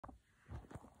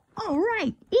All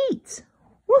right, eat.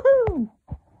 Woohoo!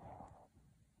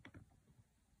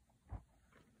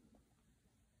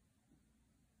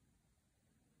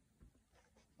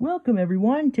 Welcome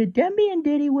everyone to Demby and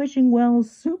Diddy Wishing Well's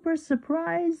Super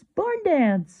Surprise Barn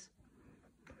Dance.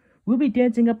 We'll be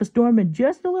dancing up a storm in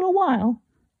just a little while,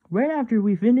 right after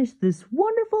we finish this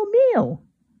wonderful meal.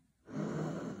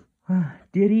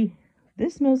 Diddy,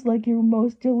 this smells like your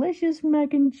most delicious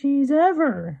mac and cheese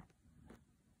ever.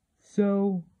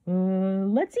 So,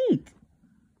 let's eat.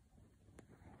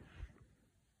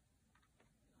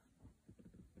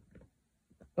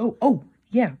 Oh,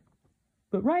 yeah.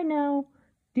 But right now,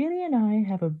 Diddy and I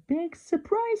have a big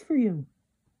surprise for you.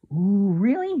 Ooh,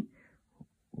 really?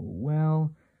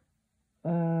 Well,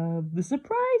 the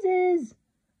surprise is...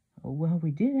 Well,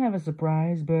 we did have a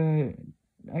surprise, but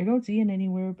I don't see it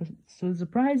anywhere. So the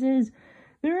surprise is,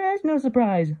 there is no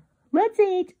surprise. Let's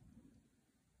eat.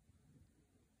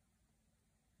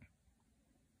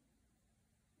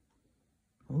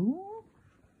 Ooh.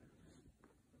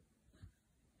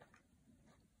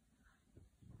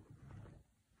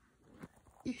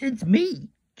 It's me,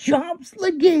 Chomps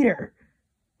the Gator.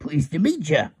 Pleased to meet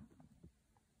ya.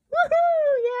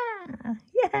 Woohoo!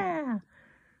 Yeah!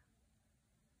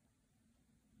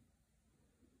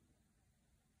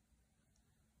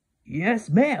 Yes,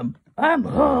 ma'am. I'm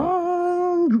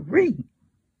hungry.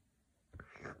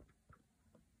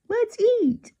 Let's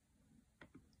eat.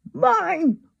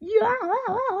 Mine. Yeah.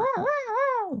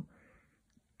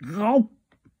 Gulp.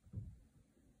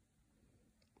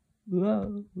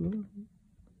 No.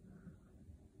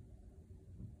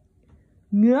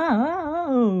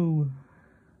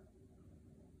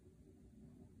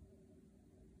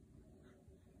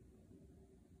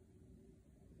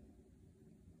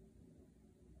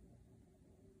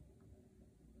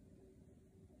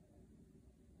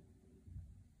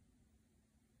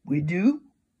 We do?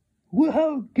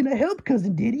 Whoa, can I help,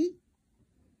 Cousin Diddy?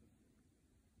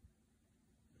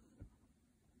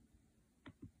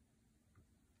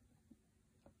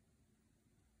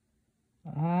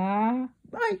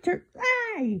 My turn.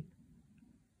 Aye.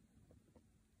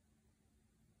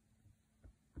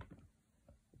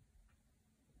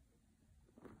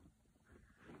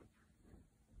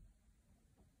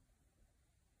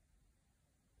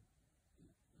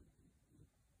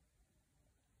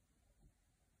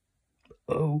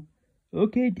 Oh,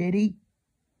 okay, Diddy.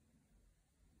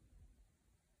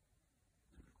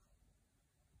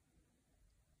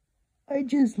 I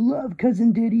just love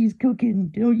Cousin Diddy's cooking,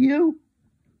 don't you?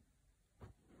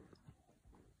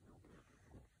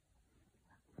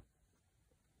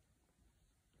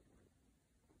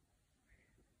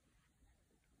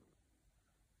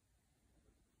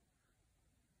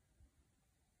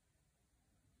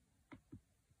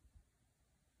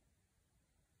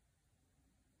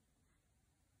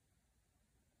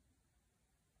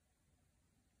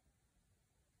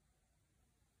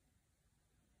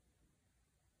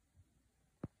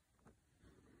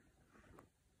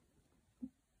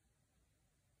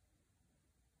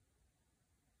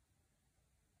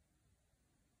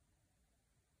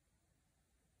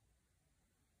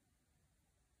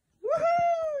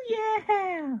 Woohoo!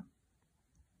 Yeah!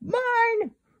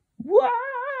 Mine!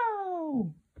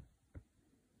 Whoa!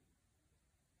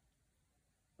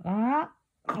 Oh.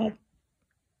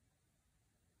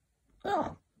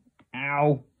 Oh.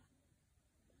 Ow.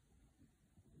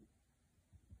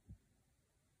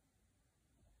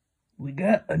 We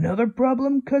got another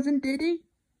problem, Cousin Diddy?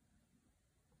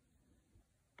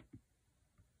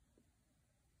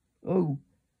 Oh,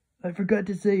 I forgot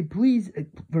to say please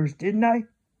first, didn't I?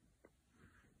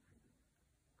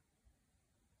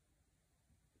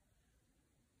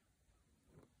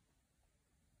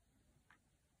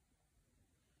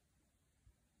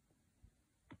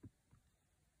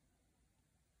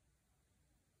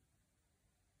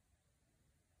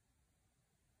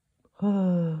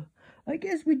 I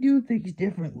guess we do things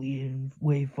differently and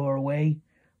way far away.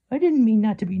 I didn't mean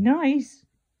not to be nice.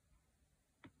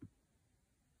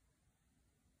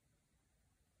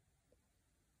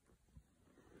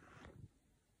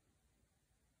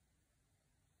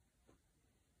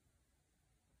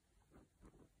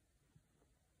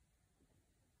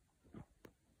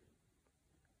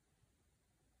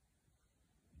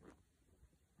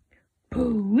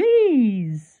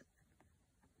 Please!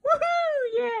 Woohoo!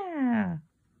 Yeah!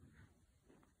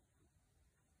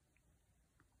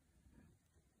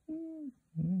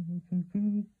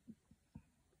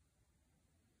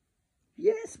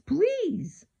 Yes,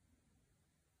 please!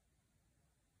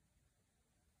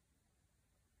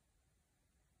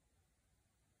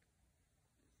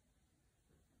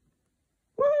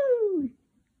 Woo!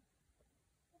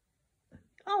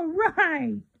 All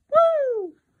right.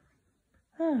 Woo!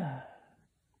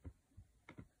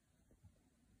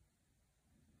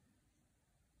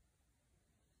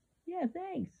 Yeah,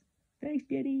 thanks. Thanks,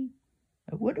 Diddy.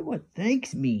 I wonder what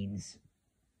thanks means.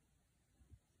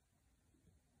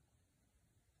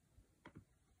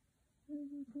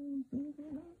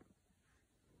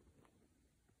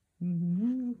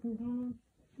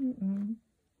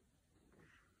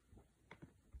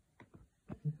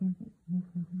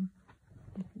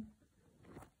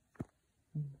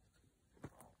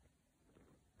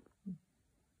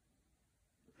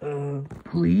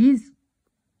 Please?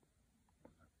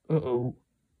 Uh-oh.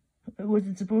 I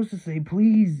wasn't supposed to say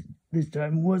please this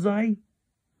time, was I?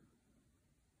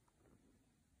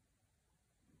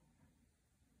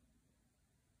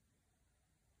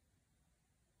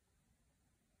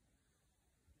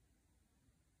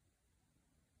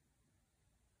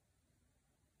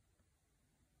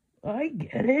 I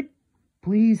get it.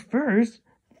 Please first,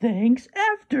 thanks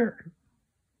after.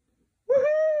 Woohoo!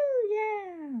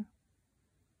 Yeah!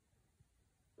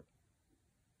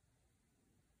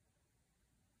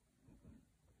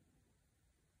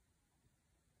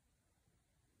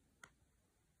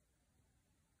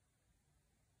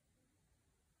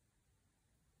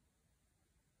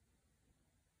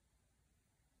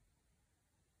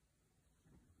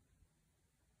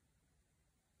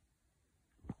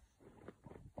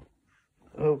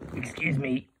 Oh, excuse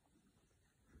me.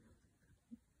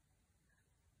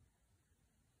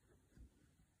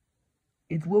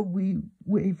 It's what we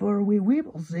way far away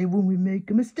weebles say when we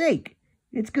make a mistake.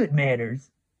 It's good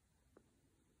manners.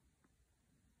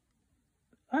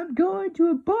 I'm going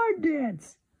to a barn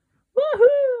dance.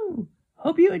 Woohoo!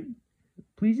 Hope you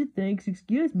please and thanks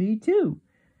excuse me too.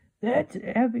 That's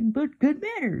having but good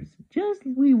manners, just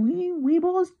as we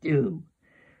weebles do.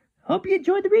 Hope you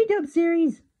enjoyed the redub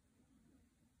series.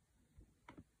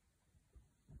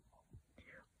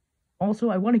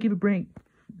 Also, I want to give Brain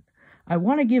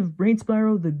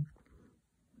Spyro the.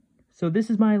 So this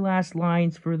is my last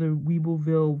lines for the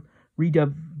Weebleville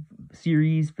redub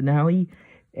series finale,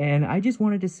 and I just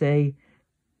wanted to say,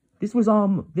 this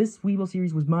Weeble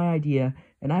series was my idea,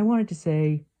 and I wanted to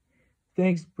say,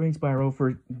 thanks Brain Spyro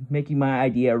for making my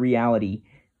idea a reality.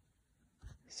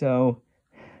 So,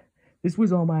 this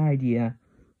was all my idea.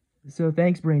 So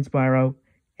thanks Brain Spyro,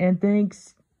 and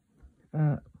thanks,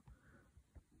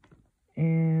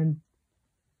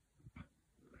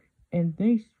 and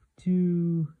thanks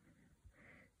to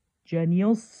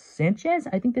Janiel Sanchez,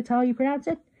 I think that's how you pronounce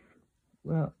it.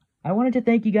 Well, I wanted to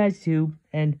thank you guys too,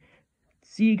 and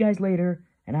see you guys later,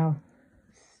 and I'll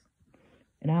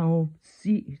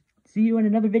see you in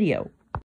another video.